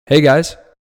Hey guys,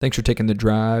 thanks for taking the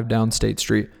drive down State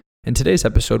Street. In today's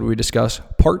episode, we discuss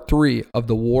Part 3 of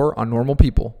The War on Normal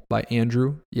People by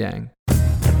Andrew Yang.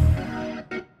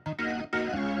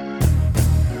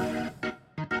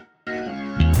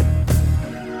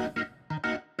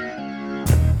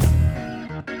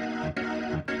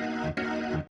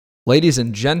 Ladies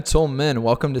and gentlemen,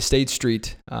 welcome to State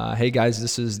Street. Hey guys,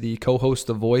 this is the co-host,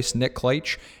 The Voice, Nick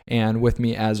Kleitch, and with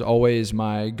me, as always,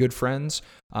 my good friends,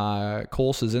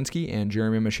 Cole Szynski and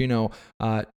Jeremy Machino.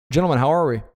 Gentlemen, how are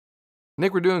we?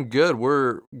 Nick, we're doing good.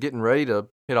 We're getting ready to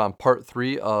hit on Part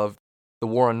 3 of The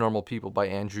War on Normal People by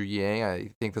Andrew Yang. I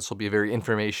think this will be a very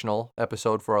informational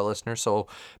episode for our listeners, so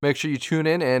make sure you tune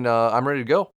in, and I'm ready to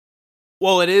go.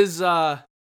 Well, it is...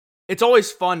 It's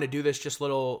always fun to do this just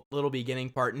little beginning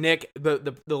part. Nick,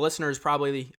 the listeners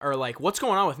probably are like, what's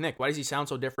going on with Nick? Why does he sound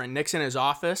so different? Nick's in his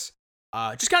office,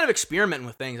 just kind of experimenting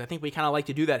with things. I think we kind of like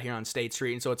to do that here on State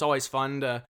Street, and so it's always fun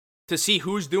to see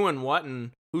who's doing what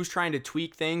and who's trying to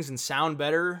tweak things and sound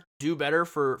better, do better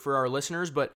for our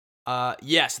listeners. But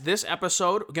yes, this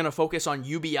episode, we're going to focus on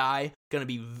UBI, going to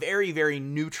be very, very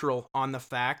neutral on the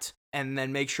fact. And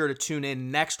then make sure to tune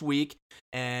in next week,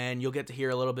 and you'll get to hear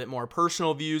a little bit more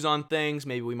personal views on things.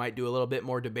 Maybe we might do a little bit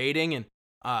more debating, and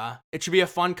it should be a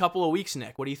fun couple of weeks,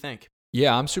 Nick. What do you think?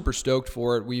 Yeah, I'm super stoked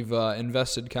for it. We've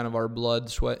invested kind of our blood,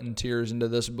 sweat, and tears into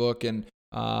this book, and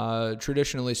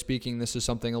traditionally speaking, this is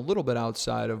something a little bit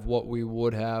outside of what we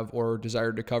would have or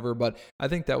desired to cover, but I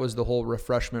think that was the whole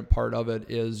refreshment part of it,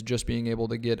 is just being able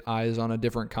to get eyes on a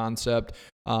different concept.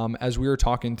 As we were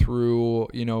talking through,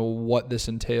 what this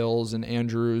entails and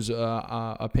Andrew's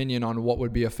opinion on what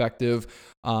would be effective,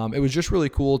 it was just really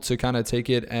cool to kind of take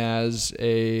it as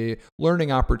a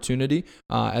learning opportunity,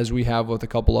 as we have with a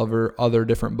couple other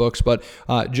different books. But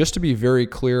just to be very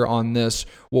clear on this,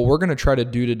 what we're going to try to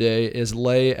do today is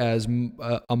lay as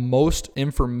a most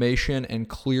information and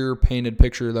clear painted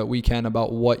picture that we can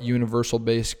about what universal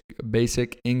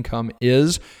basic income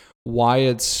is, why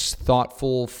it's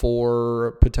thoughtful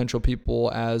for potential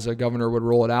people as a governor would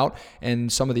roll it out,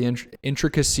 and some of the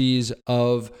intricacies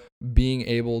of being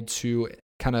able to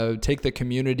kind of take the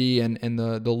community and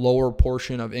the lower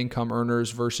portion of income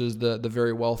earners versus the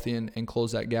very wealthy and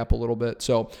close that gap a little bit.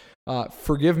 So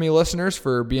forgive me, listeners,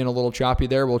 for being a little choppy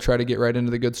there. We'll try to get right into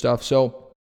the good stuff. So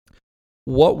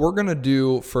what we're going to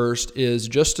do first is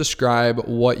just describe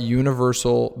what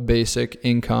universal basic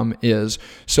income is.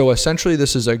 So essentially,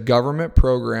 this is a government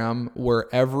program where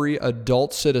every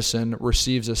adult citizen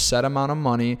receives a set amount of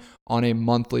money on a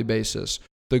monthly basis.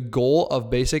 The goal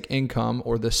of basic income,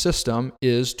 or the system,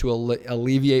 is to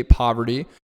alleviate poverty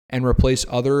and replace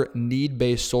other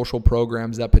need-based social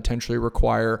programs that potentially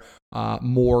require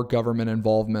more government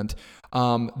involvement.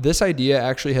 This idea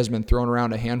actually has been thrown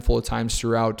around a handful of times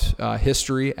throughout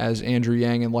history, as Andrew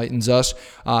Yang enlightens us.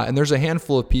 And there's a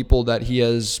handful of people that he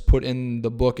has put in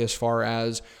the book as far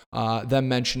as them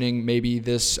mentioning maybe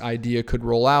this idea could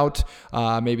roll out,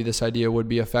 maybe this idea would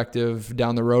be effective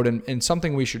down the road, and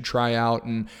something we should try out.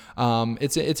 And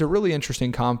it's a really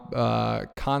interesting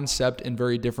concept and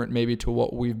very different maybe to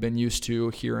what we've been used to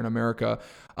here in America.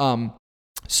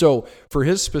 So for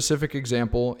his specific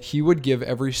example, he would give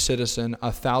every citizen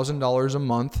 $1,000 a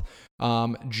month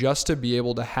just to be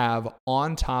able to have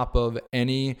on top of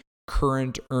any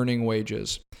current earning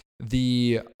wages.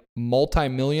 The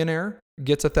multimillionaire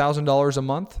gets $1,000 a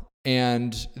month,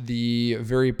 and the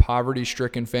very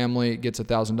poverty-stricken family gets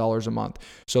 $1,000 a month.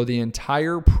 So the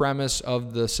entire premise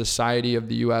of the society of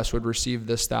the U.S. would receive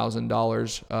this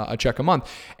 $1,000 a check a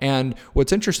month. And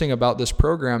what's interesting about this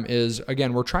program is,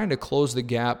 again, we're trying to close the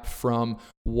gap from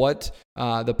what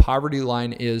the poverty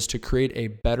line is to create a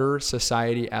better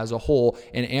society as a whole.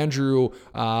 And Andrew,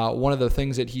 one of the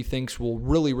things that he thinks will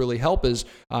really, really help is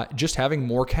just having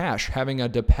more cash, having a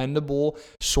dependable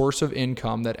source of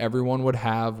income that everyone would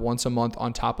have once a month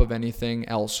on top of anything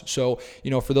else. So,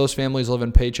 for those families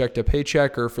living paycheck to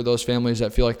paycheck, or for those families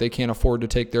that feel like they can't afford to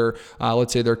take their,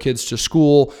 let's say, their kids to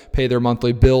school, pay their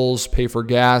monthly bills, pay for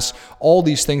gas, all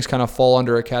these things kind of fall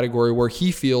under a category where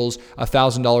he feels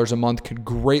 $1,000 a month could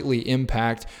greatly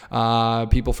impact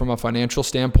people from a financial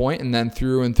standpoint, and then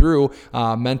through and through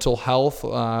mental health,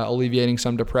 alleviating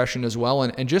some depression as well,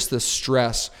 and just the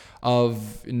stress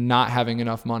of not having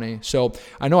enough money. So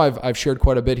I know I've shared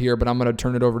quite a bit here, but I'm going to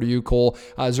turn it over to you, Cole.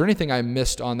 Is there anything I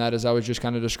missed on that as I was just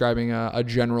kind of describing a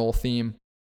general theme?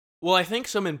 Well, I think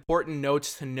some important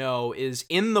notes to know is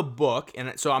in the book,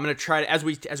 and so I'm going to try to, as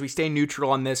we stay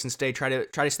neutral on this and try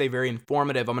to stay very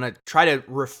informative, I'm going to try to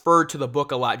refer to the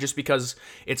book a lot, just because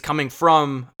it's coming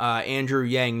from Andrew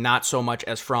Yang, not so much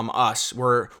as from us.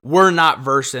 We're not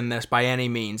versed in this by any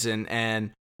means,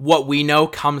 and what we know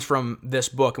comes from this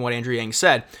book and what Andrew Yang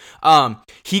said.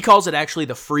 He calls it actually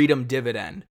the freedom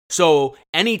dividend. So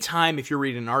anytime if you're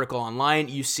reading an article online,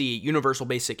 you see universal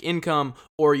basic income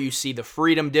or you see the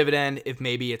freedom dividend, if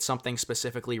maybe it's something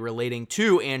specifically relating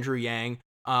to Andrew Yang,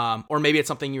 or maybe it's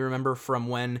something you remember from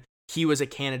when he was a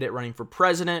candidate running for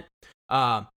president.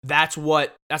 That's the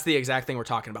exact thing we're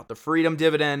talking about. The freedom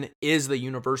dividend is the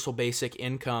universal basic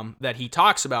income that he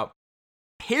talks about.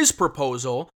 His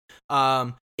proposal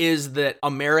is that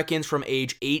Americans from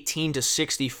age 18 to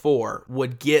 64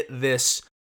 would get this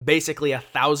basically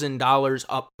 $1,000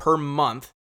 up per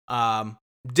month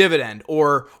dividend,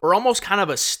 or almost kind of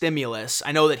a stimulus.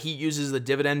 I know that he uses the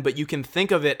dividend, but you can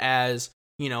think of it as,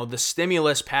 the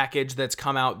stimulus package that's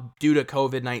come out due to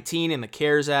COVID-19 and the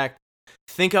CARES Act.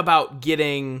 Think about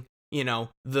getting,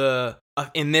 the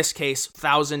in this case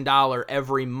 $1,000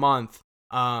 every month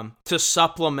to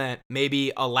supplement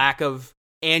maybe a lack of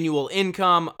annual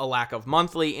income, a lack of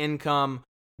monthly income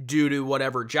due to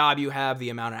whatever job you have, the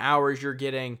amount of hours you're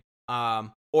getting,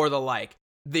 or the like.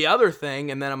 The other thing,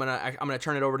 and then I'm gonna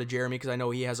turn it over to Jeremy because I know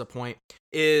he has a point,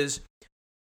 is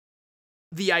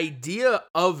the idea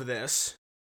of this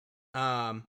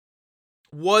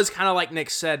was kind of like Nick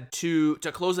said, to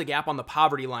close the gap on the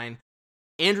poverty line.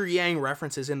 Andrew Yang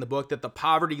references in the book that the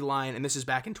poverty line, and this is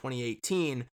back in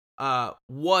 2018,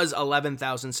 was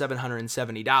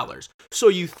 $11,770. So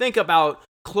you think about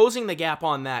closing the gap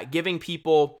on that, giving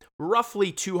people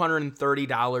roughly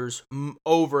 $230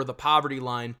 over the poverty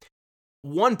line.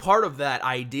 One part of that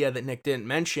idea that Nick didn't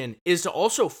mention is to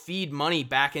also feed money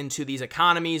back into these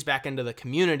economies, back into the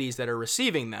communities that are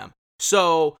receiving them.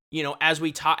 So, as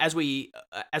we talk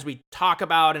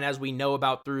about and as we know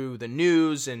about through the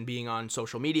news and being on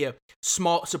social media,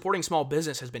 supporting small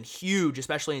business has been huge,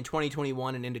 especially in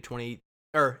 2021 and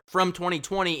from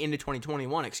 2020 into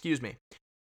 2021, excuse me.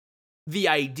 The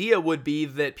idea would be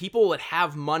that people would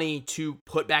have money to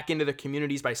put back into their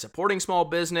communities by supporting small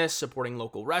business, supporting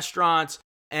local restaurants,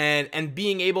 and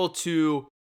being able to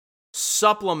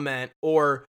supplement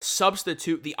or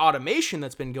substitute the automation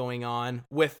that's been going on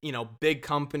with, big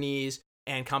companies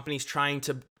and companies trying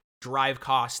to drive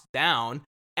costs down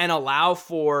and allow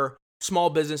for small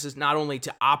businesses not only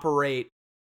to operate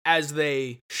as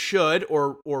they should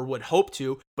or would hope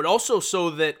to, but also so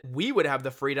that we would have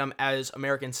the freedom as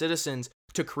American citizens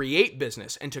to create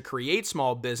business and to create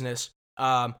small business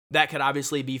that could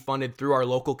obviously be funded through our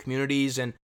local communities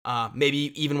and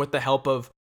maybe even with the help of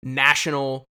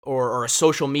national or a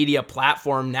social media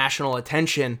platform, national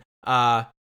attention,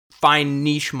 find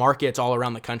niche markets all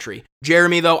around the country.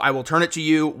 Jeremy, though, I will turn it to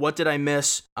you. What did I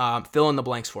miss? Fill in the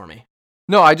blanks for me.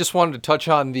 No, I just wanted to touch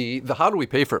on the how do we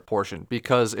pay for it portion,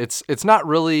 because it's not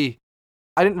really,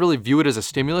 I didn't really view it as a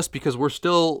stimulus because we're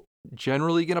still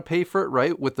generally going to pay for it,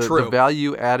 right? With the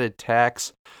value added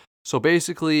tax. So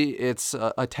basically it's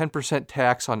a 10%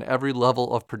 tax on every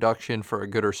level of production for a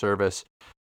good or service.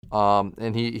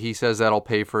 And he says that'll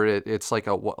pay for it. It's like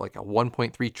a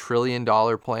 $1.3 trillion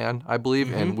plan, I believe.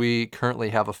 Mm-hmm. And we currently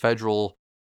have a federal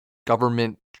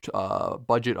government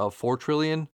budget of $4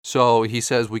 trillion. So he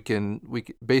says we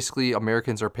basically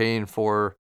Americans are paying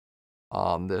for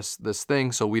this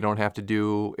thing, so we don't have to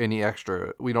do any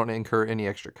extra. We don't incur any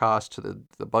extra cost to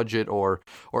the budget or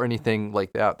anything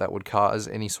like that would cause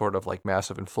any sort of like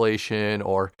massive inflation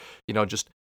or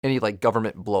just any like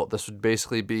government bloat. This would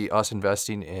basically be us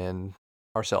investing in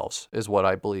ourselves, is what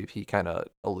I believe he kind of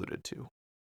alluded to.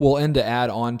 Well, and to add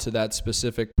on to that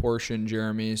specific portion,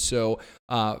 Jeremy, so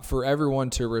for everyone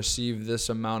to receive this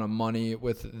amount of money,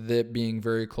 with it being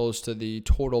very close to the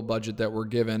total budget that we're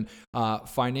given,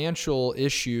 financial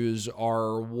issues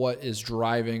are what is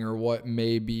driving or what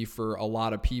may be for a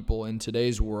lot of people in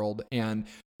today's world. And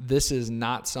this is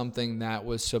not something that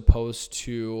was supposed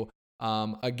to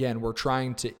again, we're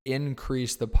trying to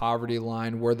increase the poverty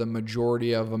line where the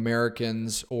majority of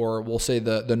Americans, or we'll say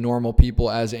the normal people,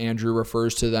 as Andrew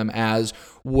refers to them as,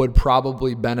 would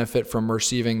probably benefit from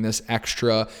receiving this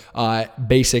extra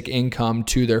basic income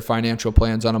to their financial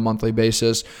plans on a monthly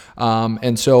basis.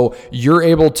 And so you're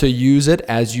able to use it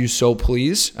as you so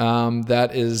please.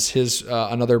 That is his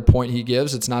another point he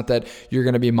gives. It's not that you're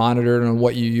going to be monitored on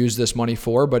what you use this money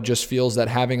for, but just feels that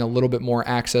having a little bit more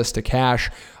access to cash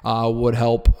would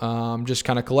help just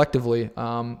kind of collectively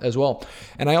as well.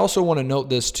 And I also want to note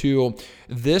this too.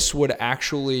 this would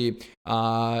actually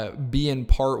be in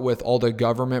part with all the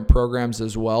government programs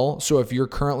as well. So if you're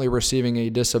currently receiving a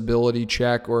disability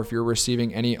check, or if you're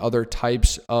receiving any other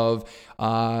types of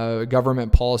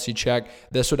government policy check,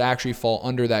 this would actually fall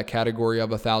under that category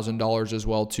of $1,000 as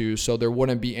well too. So there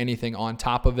wouldn't be anything on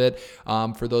top of it.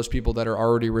 For those people that are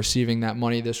already receiving that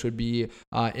money, this would be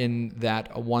in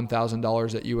that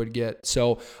 $1,000 that you would get.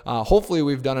 So hopefully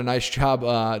we've done a nice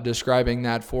job describing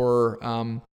that for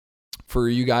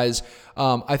you guys.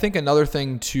 I think another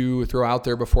thing to throw out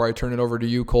there before I turn it over to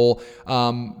you, Cole,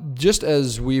 just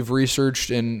as we've researched,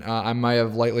 and I might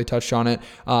have lightly touched on it,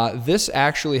 this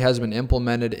actually has been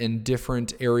implemented in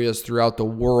different areas throughout the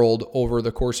world over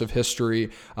the course of history.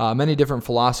 Many different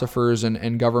philosophers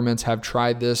and governments have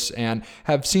tried this and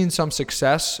have seen some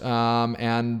success,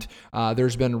 and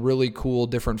there's been really cool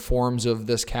different forms of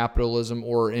this capitalism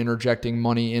or interjecting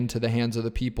money into the hands of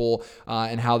the people,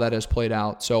 and how that has played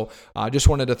out. So I just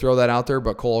wanted to throw that out there,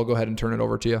 but Cole, I'll go ahead and turn it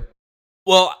over to you.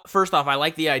 Well, first off, I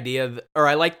like the idea, or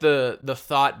I like the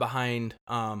thought behind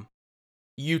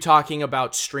you talking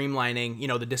about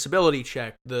streamlining, the disability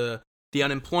check, the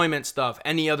unemployment stuff,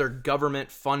 any other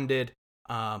government-funded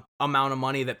amount of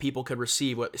money that people could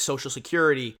receive, what Social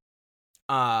Security,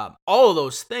 all of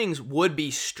those things would be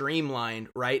streamlined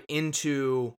right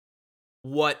into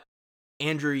what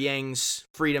Andrew Yang's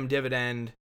freedom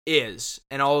dividend is,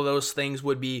 and all of those things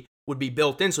would be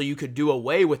built in, so you could do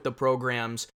away with the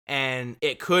programs and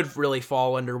it could really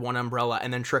fall under one umbrella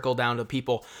and then trickle down to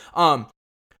people.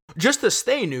 Just to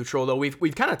stay neutral though,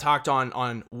 we've kind of talked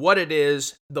on what it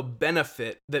is, the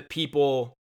benefit that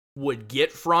people would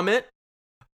get from it.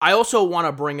 I also want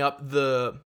to bring up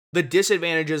the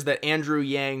disadvantages that Andrew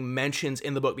Yang mentions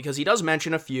in the book, because he does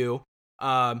mention a few.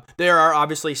 There are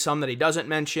obviously some that he doesn't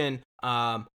mention.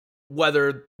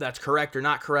 Whether that's correct or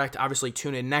not correct, obviously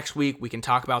tune in next week. We can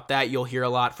talk about that. You'll hear a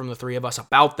lot from the three of us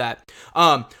about that.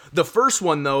 The first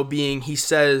one, though, being he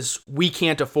says we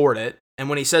can't afford it. And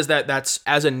when he says that, that's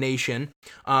as a nation.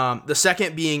 The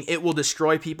second being it will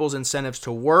destroy people's incentives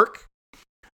to work.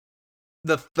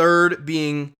 The third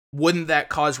being, wouldn't that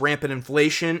cause rampant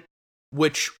inflation,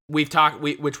 which we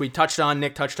touched on,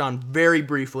 Nick touched on very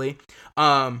briefly.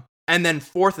 And then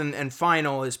fourth and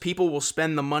final is people will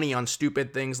spend the money on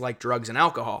stupid things like drugs and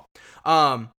alcohol.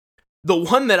 The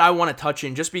one that I want to touch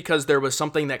in, just because there was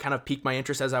something that kind of piqued my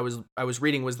interest as I was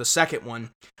reading, was the second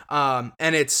one.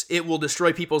 And it will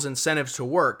destroy people's incentives to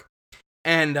work.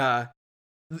 And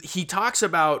he talks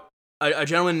about a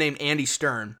gentleman named Andy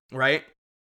Stern, right?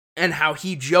 And how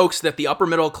he jokes that the upper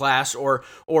middle class, or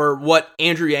what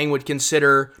Andrew Yang would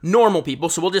consider normal people,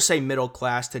 so we'll just say middle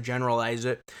class to generalize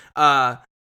it,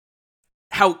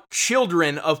 how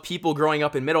children of people growing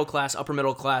up in middle class, upper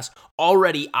middle class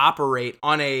already operate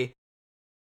on a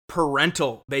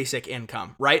parental basic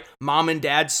income, right? Mom and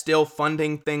dad still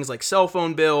funding things like cell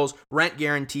phone bills, rent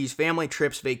guarantees, family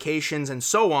trips, vacations, and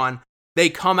so on. They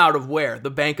come out of where?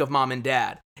 The bank of mom and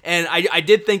dad. And I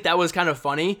did think that was kind of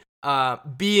funny.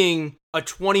 Being a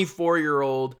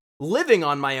 24-year-old living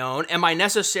on my own, am I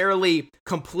necessarily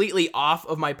completely off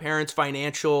of my parents'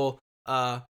 financial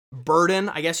burden,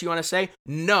 I guess you want to say?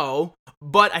 No,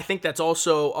 but I think that's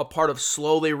also a part of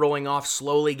slowly rolling off,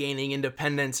 slowly gaining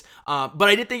independence. But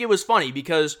I did think it was funny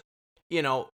because,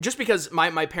 just because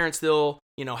my parents still,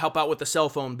 help out with the cell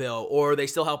phone bill, or they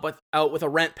still help out with a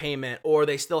rent payment, or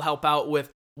they still help out with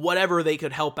whatever they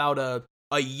could help out a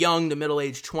young to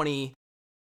middle-aged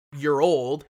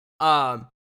 20-year-old,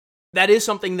 that is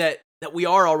something that we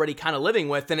are already kind of living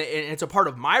with, and it's a part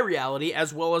of my reality,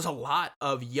 as well as a lot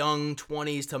of young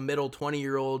 20s to middle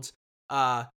 20-year-olds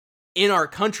in our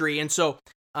country. And so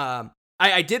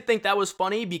I did think that was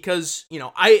funny because,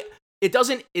 it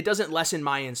doesn't lessen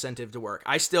my incentive to work.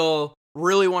 I still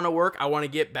really want to work. I want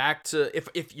to get back to,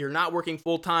 if you're not working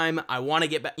full-time, I want to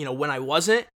get back, when I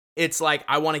wasn't, it's like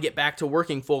I want to get back to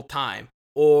working full-time.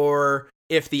 Or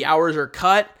if the hours are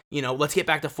cut, let's get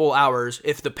back to full hours.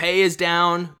 If the pay is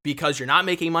down because you're not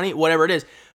making money, whatever it is,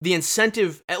 the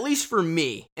incentive, at least for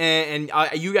me, and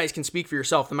you guys can speak for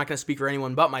yourself. I'm not going to speak for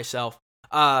anyone but myself.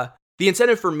 The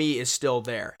incentive for me is still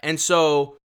there. And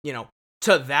so,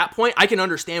 to that point, I can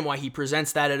understand why he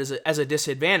presents that as a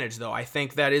disadvantage, though. I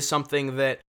think that is something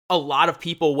that a lot of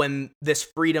people, when this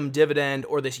freedom dividend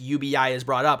or this UBI is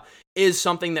brought up, is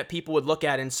something that people would look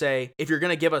at and say, if you're going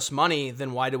to give us money,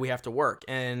 then why do we have to work?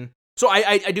 And so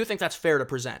I do think that's fair to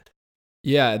present.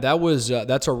 Yeah,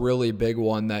 that's a really big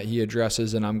one that he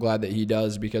addresses, and I'm glad that he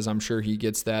does, because I'm sure he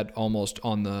gets that almost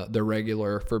on the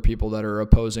regular for people that are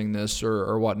opposing this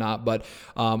or whatnot. But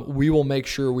we will make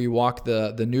sure we walk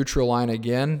the neutral line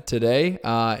again today,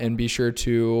 and be sure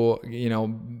to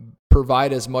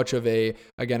provide as much of a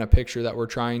picture that we're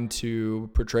trying to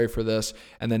portray for this.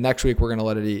 And then next week we're going to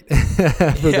let it eat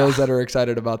for those that are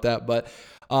excited about that. But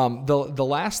the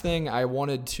last thing I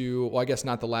wanted to, well, I guess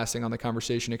not the last thing on the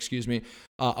conversation, excuse me,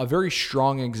 a very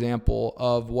strong example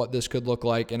of what this could look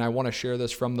like. And I want to share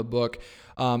this from the book.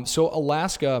 So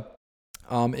Alaska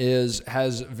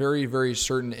has very, very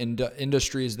certain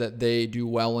industries that they do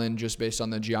well in just based on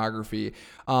the geography.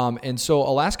 And so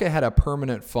Alaska had a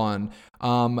permanent fund.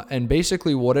 And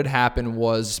basically what had happened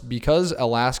was, because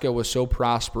Alaska was so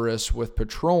prosperous with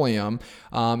petroleum,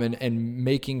 and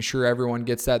making sure everyone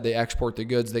gets that, they export the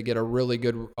goods, they get a really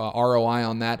good ROI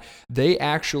on that. They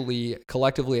actually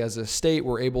collectively as a state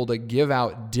were able to give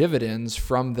out dividends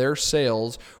from their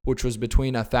sales, which was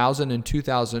between $1,000 and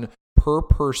 $2,000 per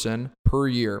person per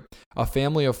year. A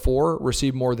family of 4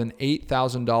 received more than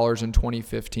 $8,000 in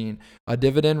 2015. A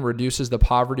dividend reduces the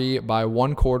poverty by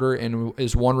 1/4 and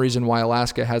is one reason why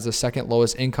Alaska has the second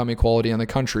lowest income equality in the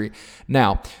country.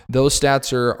 Now, those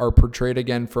stats are portrayed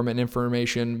again from an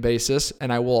information basis,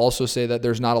 and I will also say that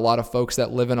there's not a lot of folks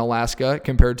that live in Alaska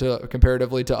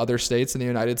comparatively to other states in the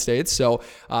United States, so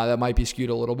that might be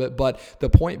skewed a little bit. But the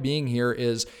point being here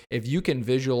is, if you can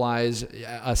visualize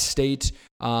a state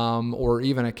or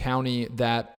even a county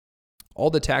that all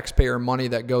the taxpayer money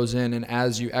that goes in, and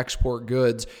as you export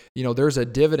goods, there's a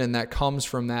dividend that comes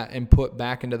from that and put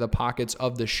back into the pockets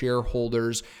of the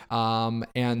shareholders.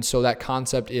 And so that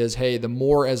concept is, hey, the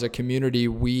more as a community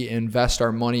we invest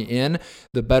our money in,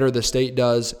 the better the state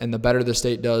does, and the better the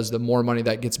state does, the more money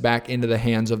that gets back into the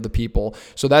hands of the people.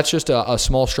 So that's just a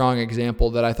small, strong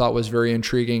example that I thought was very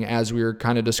intriguing as we were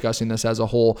kind of discussing this as a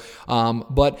whole.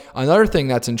 But another thing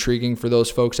that's intriguing for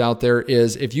those folks out there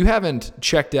is, if you haven't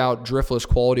checked out Driftless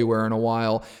Quality Wear in a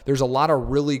while, there's a lot of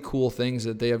really cool things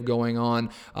that they have going on.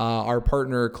 Our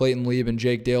partner Clayton Lieb and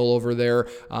Jake Dale over there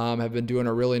have been doing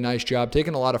a really nice job,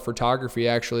 taking a lot of photography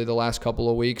actually the last couple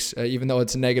of weeks, even though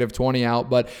it's -20 out.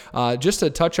 But just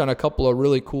to touch on a couple of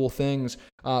really cool things.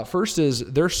 First is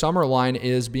their summer line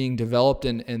is being developed,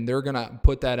 and they're going to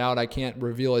put that out. I can't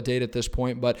reveal a date at this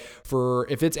point, but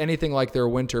if it's anything like their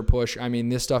winter push, I mean,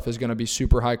 this stuff is going to be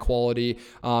super high quality.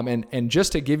 And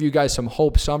just to give you guys some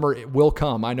hope, summer will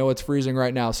come. I know it's freezing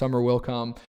right now. Summer will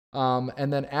come.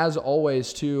 And then as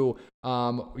always too,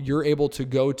 you're able to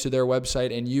go to their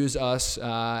website and use us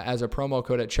as a promo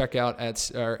code at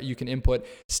checkout. Or you can input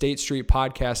State Street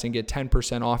Podcast and get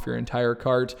 10% off your entire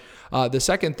cart. The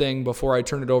second thing, before I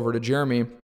turn it over to Jeremy,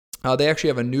 they actually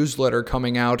have a newsletter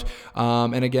coming out,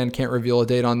 and again, can't reveal a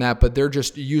date on that, but they're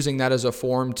just using that as a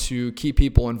form to keep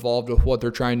people involved with what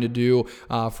they're trying to do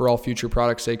for all future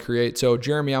products they create. So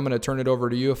Jeremy, I'm going to turn it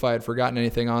over to you if I had forgotten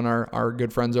anything on our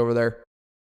good friends over there.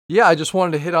 Yeah, I just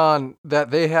wanted to hit on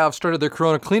that they have started their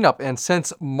Corona cleanup, and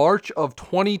since March of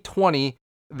 2020,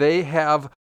 they have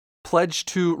pledged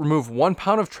to remove 1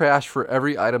 pound of trash for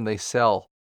every item they sell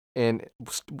in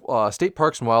state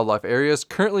parks and wildlife areas.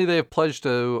 Currently, they have pledged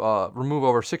to remove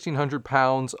over 1,600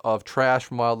 pounds of trash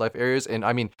from wildlife areas, and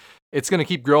I mean, it's going to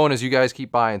keep growing as you guys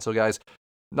keep buying. So guys,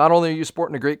 not only are you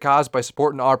supporting a great cause by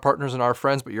supporting our partners and our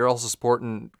friends, but you're also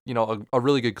supporting, a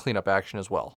really good cleanup action as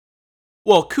well.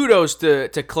 Well, kudos to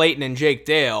Clayton and Jake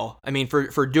Dale. I mean,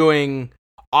 for doing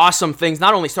awesome things,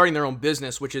 not only starting their own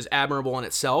business, which is admirable in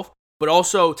itself, but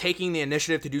also taking the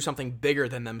initiative to do something bigger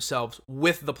than themselves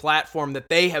with the platform that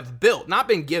they have built. Not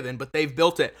been given, but they've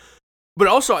built it. But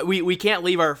also, we can't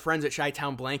leave our friends at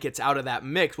Chi-Town Blankets out of that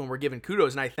mix when we're giving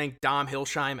kudos. And I thank Dom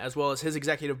Hilsheim, as well as his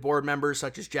executive board members,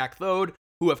 such as Jack Thode,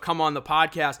 who have come on the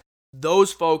podcast.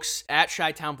 Those folks at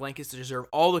Chi-Town Blankets deserve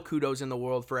all the kudos in the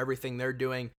world for everything they're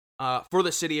doing for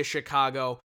the city of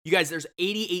Chicago. You guys, there's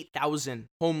 88,000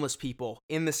 homeless people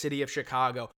in the city of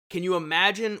Chicago. Can you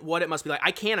imagine what it must be like?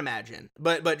 I can't imagine,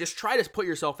 but just try to put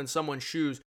yourself in someone's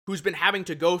shoes who's been having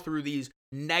to go through these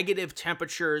negative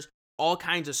temperatures, all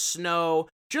kinds of snow,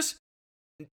 just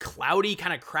cloudy,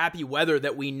 kind of crappy weather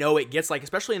that we know it gets like,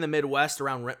 especially in the Midwest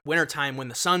around wintertime when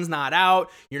the sun's not out,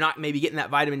 you're not maybe getting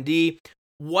that vitamin D.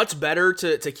 What's better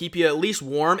to keep you at least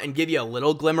warm and give you a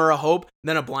little glimmer of hope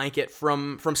than a blanket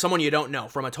from someone you don't know,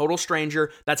 from a total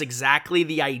stranger? That's exactly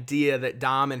the idea that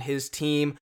Dom and his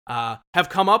team have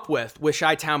come up with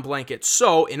Chi-Town Blankets.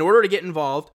 So in order to get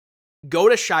involved, go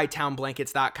to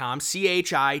chitownblankets.com,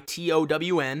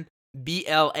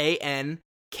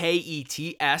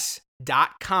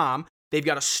 CHITOWNBLANKETS.com. They've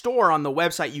got a store on the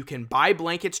website. You can buy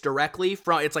blankets directly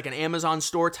from, it's like an Amazon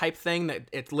store type thing that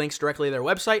it links directly to their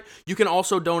website. You can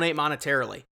also donate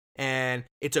monetarily. And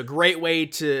it's a great way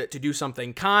to do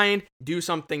something kind, do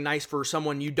something nice for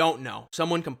someone you don't know,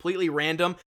 someone completely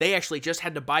random. They actually just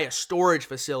had to buy a storage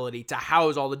facility to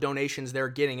house all the donations they're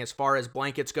getting as far as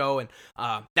blankets go. And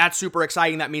that's super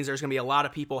exciting. That means there's going to be a lot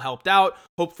of people helped out,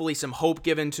 hopefully some hope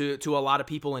given to a lot of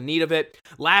people in need of it.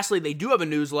 Lastly, they do have a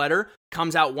newsletter,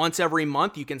 comes out once every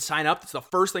month. You can sign up. It's the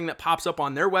first thing that pops up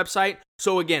on their website.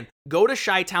 So again, go to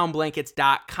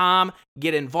ChiTownBlankets.com,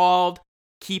 get involved,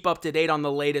 keep up to date on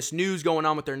the latest news going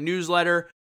on with their newsletter.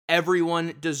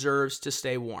 Everyone deserves to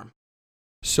stay warm.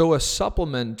 So a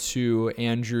supplement to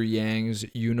Andrew Yang's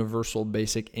universal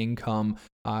basic income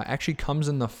actually comes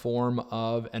in the form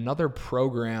of another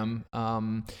program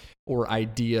or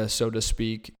idea, so to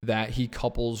speak, that he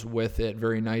couples with it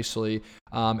very nicely.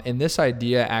 And this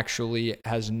idea actually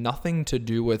has nothing to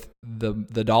do with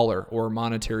the dollar or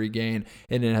monetary gain,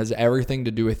 and it has everything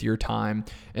to do with your time.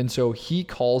 And so he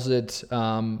calls it,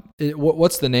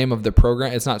 what's the name of the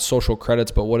program? It's not social credits,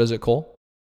 but what is it called?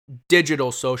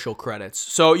 Digital social credits.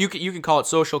 So you can call it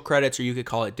social credits, or you could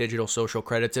call it digital social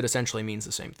credits. It essentially means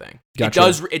the same thing.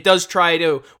 Gotcha. It does try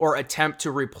to, or attempt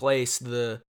to, replace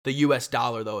the US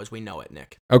dollar, though, as we know it,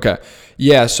 Nick. Okay.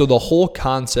 Yeah. So the whole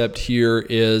concept here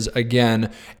is,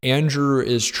 again, Andrew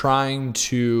is trying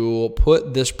to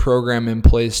put this program in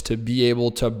place to be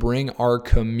able to bring our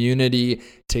community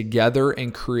together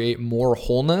and create more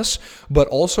wholeness, but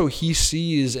also he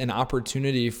sees an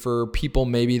opportunity for people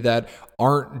maybe that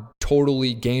aren't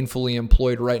totally gainfully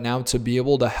employed right now to be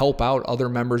able to help out other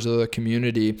members of the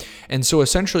community. And so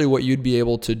essentially what you'd be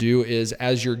able to do is,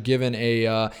 as you're given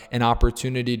an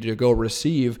opportunity to go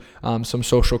receive some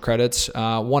social credits,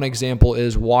 one example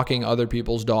is walking other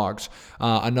people's dogs.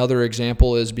 Another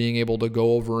example is being able to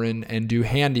go over and do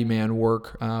handyman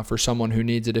work for someone who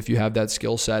needs it if you have that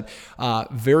skill set.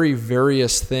 Very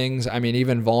various things. I mean,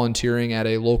 even volunteering at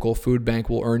a local food bank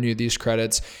will earn you these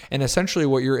credits. And essentially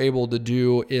what you're able to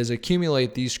do is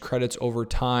accumulate these credits over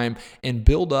time and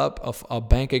build up a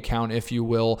bank account, if you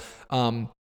will.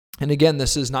 And again,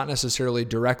 this is not necessarily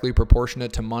directly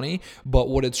proportionate to money, but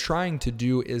what it's trying to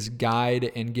do is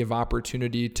guide and give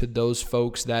opportunity to those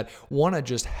folks that want to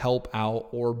just help out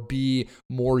or be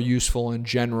more useful in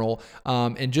general.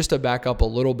 And just to back up a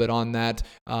little bit on that,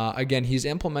 again, he's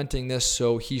implementing this,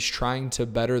 so he's trying to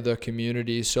better the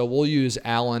community. So we'll use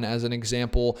Alan as an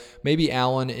example. Maybe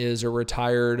Alan is a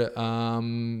retired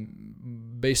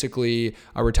basically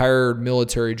a retired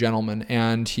military gentleman,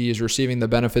 and he is receiving the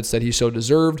benefits that he so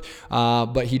deserved,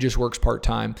 but he just works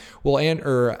part-time. Well,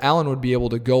 Alan would be able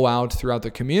to go out throughout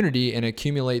the community and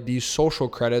accumulate these social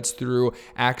credits through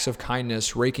acts of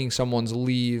kindness, raking someone's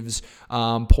leaves,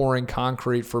 pouring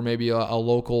concrete for maybe a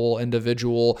local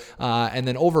individual, and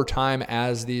then over time,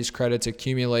 as these credits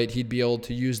accumulate, he'd be able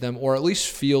to use them, or at least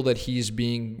feel that he's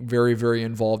being very, very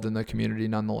involved in the community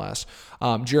nonetheless.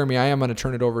 Jeremy, I am going to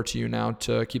turn it over to you now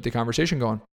to keep the conversation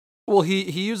going. Well, he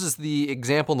uses the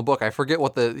example in the book. I forget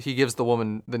what he gives the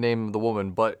woman, the name of the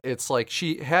woman, but it's like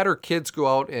she had her kids go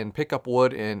out and pick up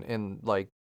wood and like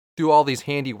do all these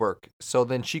handiwork, so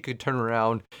then she could turn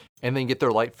around and then get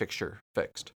their light fixture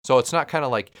fixed. So it's not kind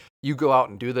of like you go out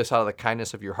and do this out of the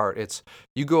kindness of your heart. It's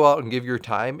you go out and give your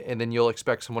time, and then you'll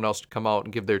expect someone else to come out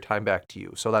and give their time back to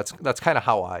you. So that's kind of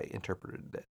how I interpreted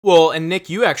it. Well, and Nick,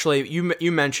 you actually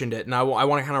you mentioned it, and I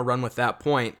want to kind of run with that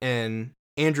point. And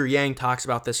Andrew Yang talks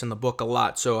about this in the book a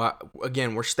lot. So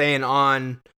again, we're staying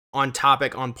on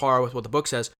topic, on par with what the book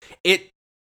says. It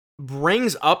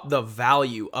brings up the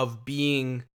value of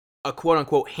being a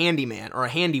quote-unquote handyman or a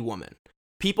handywoman.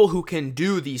 People who can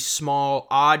do these small,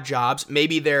 odd jobs.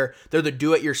 Maybe they're the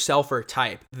do-it-yourselfer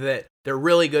type, that they're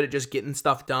really good at just getting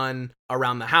stuff done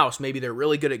around the house. Maybe they're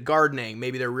really good at gardening.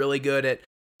 Maybe they're really good at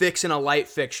fixing a light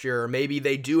fixture. Maybe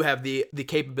they do have the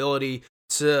capability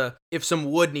to, if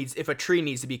a tree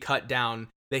needs to be cut down,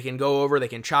 they can go over, they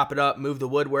can chop it up, move the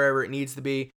wood wherever it needs to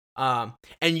be. And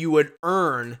you would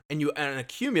earn and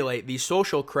accumulate these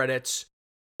social credits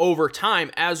over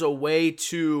time as a way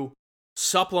to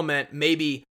supplement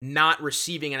maybe not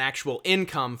receiving an actual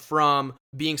income from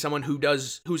being someone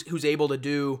who's able to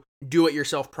do it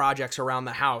yourself projects around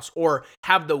the house, or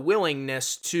have the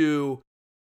willingness to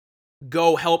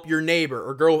go help your neighbor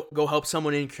or go help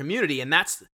someone in community. And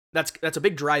that's a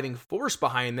big driving force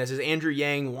behind this, is Andrew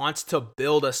Yang wants to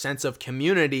build a sense of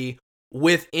community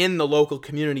within the local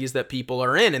communities that people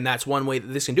are in, and that's one way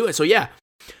that this can do it. So yeah,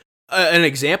 an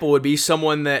example would be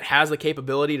someone that has the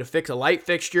capability to fix a light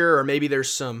fixture, or maybe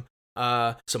there's some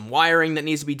wiring that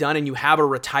needs to be done, and you have a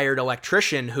retired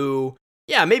electrician who,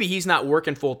 yeah, maybe he's not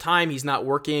working full time, he's not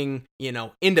working,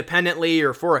 independently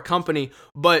or for a company,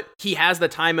 but he has the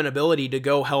time and ability to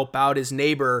go help out his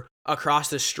neighbor across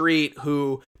the street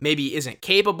who maybe isn't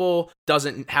capable,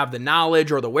 doesn't have the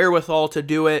knowledge or the wherewithal to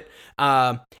do it,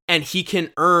 and he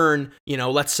can earn,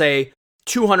 let's say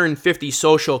 250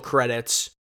 social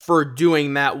credits for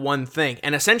doing that one thing.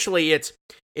 And essentially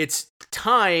it's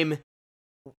time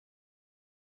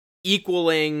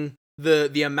equaling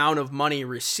the amount of money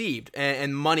received,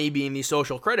 and money being these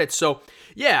social credits. So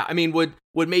yeah, I mean, would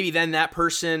maybe then that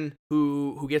person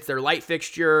who gets their light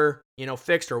fixture,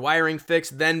 fixed or wiring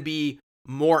fixed, then be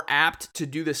more apt to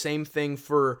do the same thing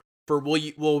for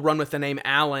we'll run with the name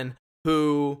Alan,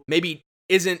 who maybe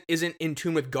isn't in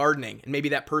tune with gardening, and maybe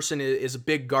that person is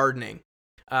big gardening.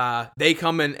 They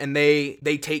come and they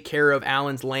take care of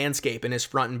Alan's landscape in his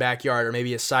front and backyard, or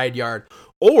maybe his side yard.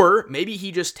 Or maybe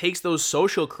he just takes those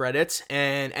social credits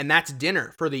and that's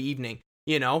dinner for the evening.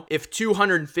 If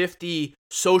 250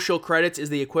 social credits is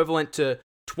the equivalent to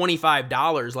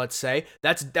 $25, let's say,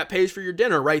 that pays for your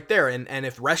dinner right there. And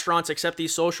if restaurants accept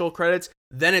these social credits,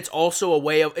 then it's also a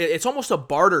way of, it's almost a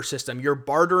barter system. You're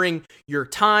bartering your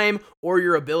time or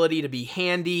your ability to be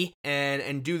handy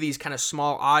and do these kind of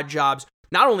small odd jobs,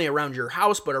 not only around your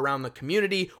house, but around the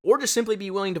community, or just simply be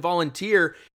willing to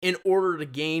volunteer in order to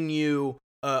gain you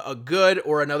a good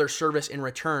or another service in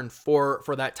return for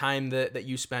that time that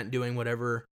you spent doing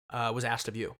whatever was asked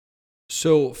of you.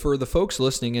 So for the folks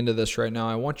listening into this right now,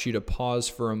 I want you to pause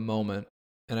for a moment,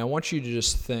 and I want you to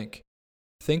just think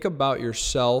about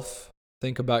yourself,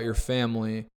 think about your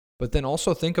family, but then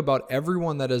also think about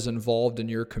everyone that is involved in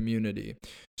your community.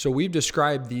 So we've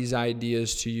described these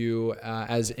ideas to you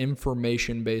as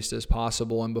information-based as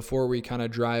possible. And before we kind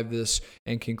of drive this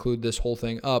and conclude this whole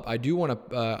thing up, I do want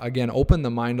to, again, open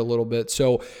the mind a little bit.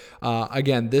 So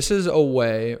again, this is a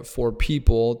way for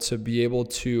people to be able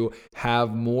to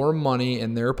have more money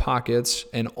in their pockets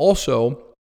and also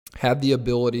have the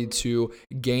ability to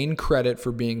gain credit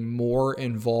for being more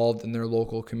involved in their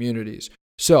local communities.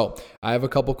 So I have a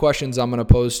couple questions I'm going to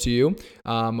pose to you.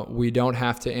 We don't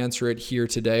have to answer it here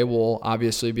today. We'll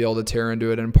obviously be able to tear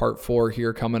into it in part 4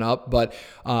 here coming up. But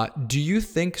do you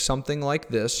think something like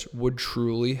this would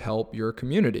truly help your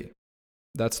community?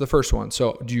 That's the first one.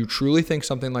 So do you truly think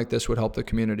something like this would help the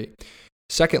community?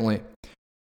 Secondly,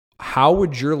 how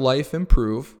would your life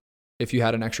improve if you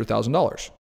had an extra $1,000?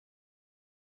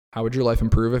 How would your life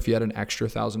improve if you had an extra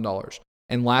 $1,000?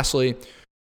 And lastly,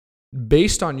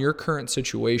 based on your current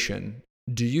situation,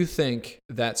 do you think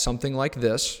that something like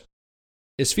this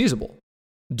is feasible?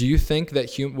 Do you think that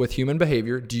with human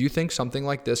behavior, do you think something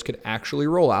like this could actually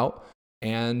roll out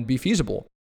and be feasible?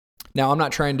 Now, I'm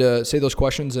not trying to say those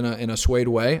questions in a swayed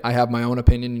way. I have my own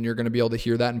opinion, and you're going to be able to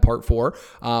hear that in part 4.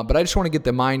 But I just want to get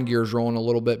the mind gears rolling a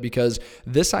little bit, because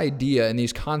this idea and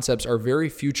these concepts are very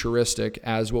futuristic,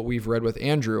 as what we've read with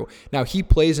Andrew. Now, he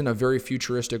plays in a very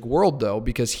futuristic world, though,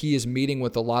 because he is meeting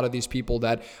with a lot of these people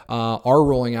that are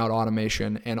rolling out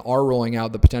automation and are rolling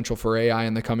out the potential for AI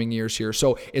in the coming years here.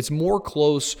 So it's more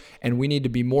close, and we need to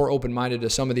be more open-minded to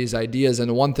some of these ideas. And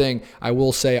the one thing I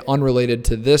will say, unrelated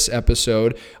to this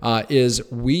episode, is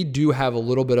we do have a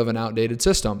little bit of an outdated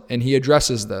system, and he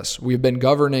addresses this. We've been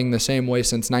governing the same way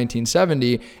since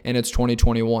 1970, and it's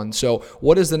 2021. So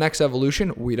what is the next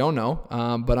evolution? We don't know,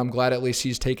 but I'm glad at least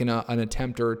he's taken an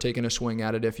attempt or taken a swing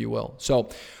at it, if you will. So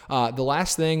the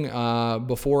last thing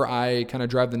before I kind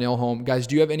of drive the nail home, guys,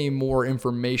 do you have any more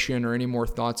information or any more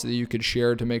thoughts that you could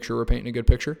share to make sure we're painting a good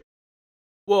picture?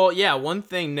 Well, yeah, one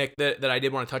thing, Nick, that I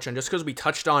did want to touch on, just because we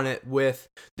touched on it with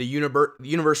the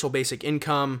universal basic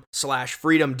income /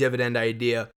 freedom dividend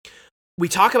idea, we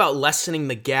talk about lessening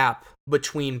the gap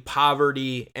between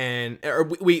poverty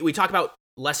or we talk about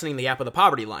lessening the gap of the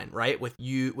poverty line, right? With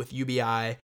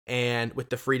UBI and with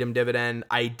the freedom dividend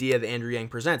idea that Andrew Yang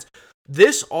presents.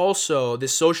 This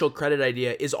social credit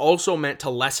idea is also meant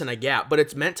to lessen a gap, but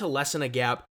it's meant to lessen a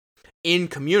gap in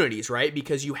communities, right?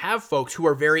 Because you have folks who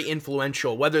are very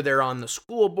influential, whether they're on the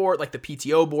school board, like the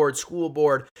PTO board, school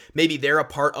board, maybe they're a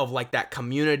part of like that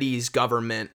community's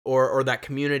government or that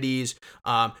community's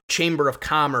chamber of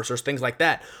commerce or things like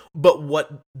that. But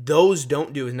what those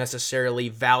don't do is necessarily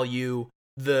value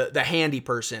the handy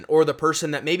person or the person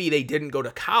that maybe they didn't go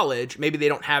to college, maybe they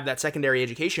don't have that secondary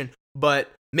education,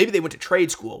 but maybe they went to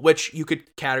trade school, which you could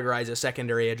categorize as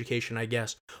secondary education, I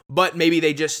guess. But maybe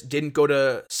they just didn't go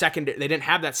to they didn't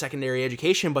have that secondary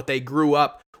education, but they grew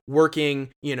up working,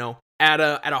 at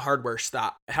a hardware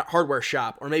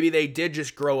shop. Or maybe they did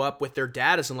just grow up with their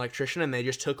dad as an electrician and they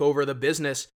just took over the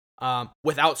business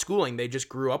without schooling. They just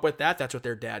grew up with that. That's what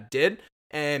their dad did.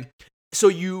 And so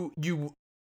you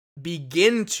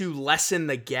begin to lessen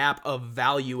the gap of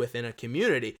value within a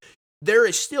community. There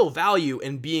is still value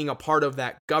in being a part of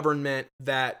that government,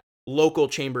 that local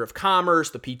chamber of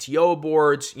commerce, the PTO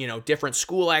boards, different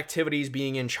school activities,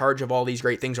 being in charge of all these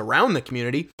great things around the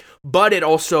community, but it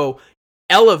also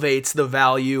elevates the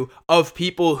value of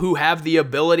people who have the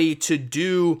ability to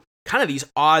do kind of these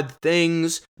odd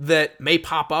things that may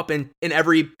pop up in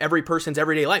every person's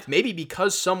everyday life. Maybe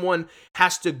because someone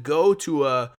has to go to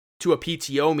a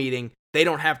PTO meeting, they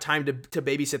don't have time to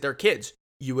babysit their kids.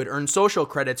 You would earn social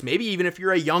credits, maybe even if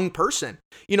you're a young person.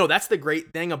 That's the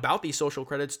great thing about these social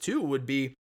credits too, would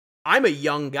be I'm a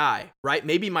young guy, right?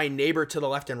 Maybe my neighbor to the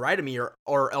left and right of me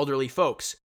are elderly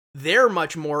folks. They're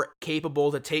much more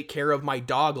capable to take care of my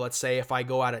dog, let's say, if I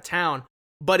go out of town.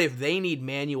 But if they need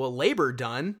manual labor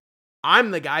done,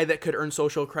 I'm the guy that could earn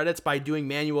social credits by doing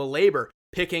manual labor,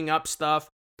 picking up stuff,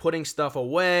 putting stuff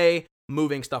away,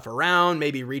 moving stuff around,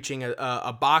 maybe reaching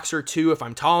a box or two if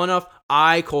I'm tall enough.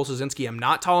 I, Cole Sosinski, am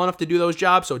not tall enough to do those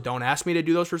jobs, so don't ask me to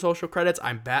do those for social credits.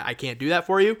 I can't do that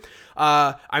for you.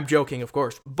 I'm joking, of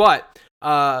course. But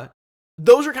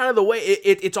those are kind of the way,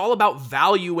 it's all about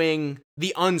valuing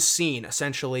the unseen,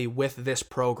 essentially, with this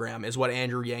program, is what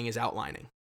Andrew Yang is outlining.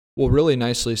 Well, really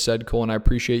nicely said, Cole, and I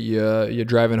appreciate you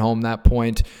driving home that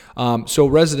point. So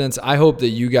residents, I hope that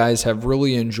you guys have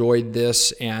really enjoyed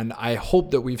this, and I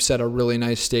hope that we've set a really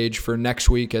nice stage for next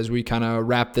week as we kind of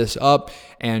wrap this up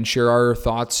and share our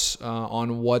thoughts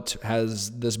on what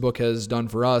this book has done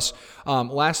for us.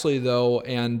 Lastly, though,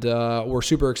 and we're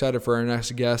super excited for our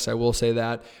next guest, I will say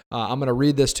that. I'm going to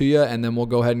read this to you, and then we'll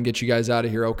go ahead and get you guys out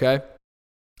of here, okay?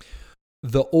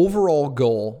 The overall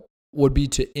goal would be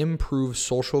to improve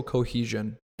social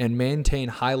cohesion and maintain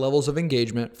high levels of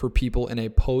engagement for people in a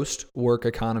post-work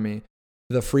economy.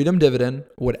 The freedom dividend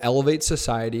would elevate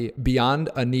society beyond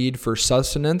a need for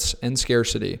sustenance and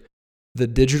scarcity. The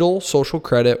digital social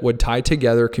credit would tie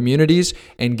together communities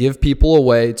and give people a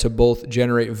way to both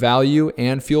generate value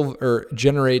and feel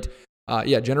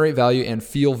value and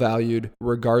feel valued,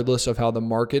 regardless of how the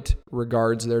market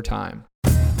regards their time.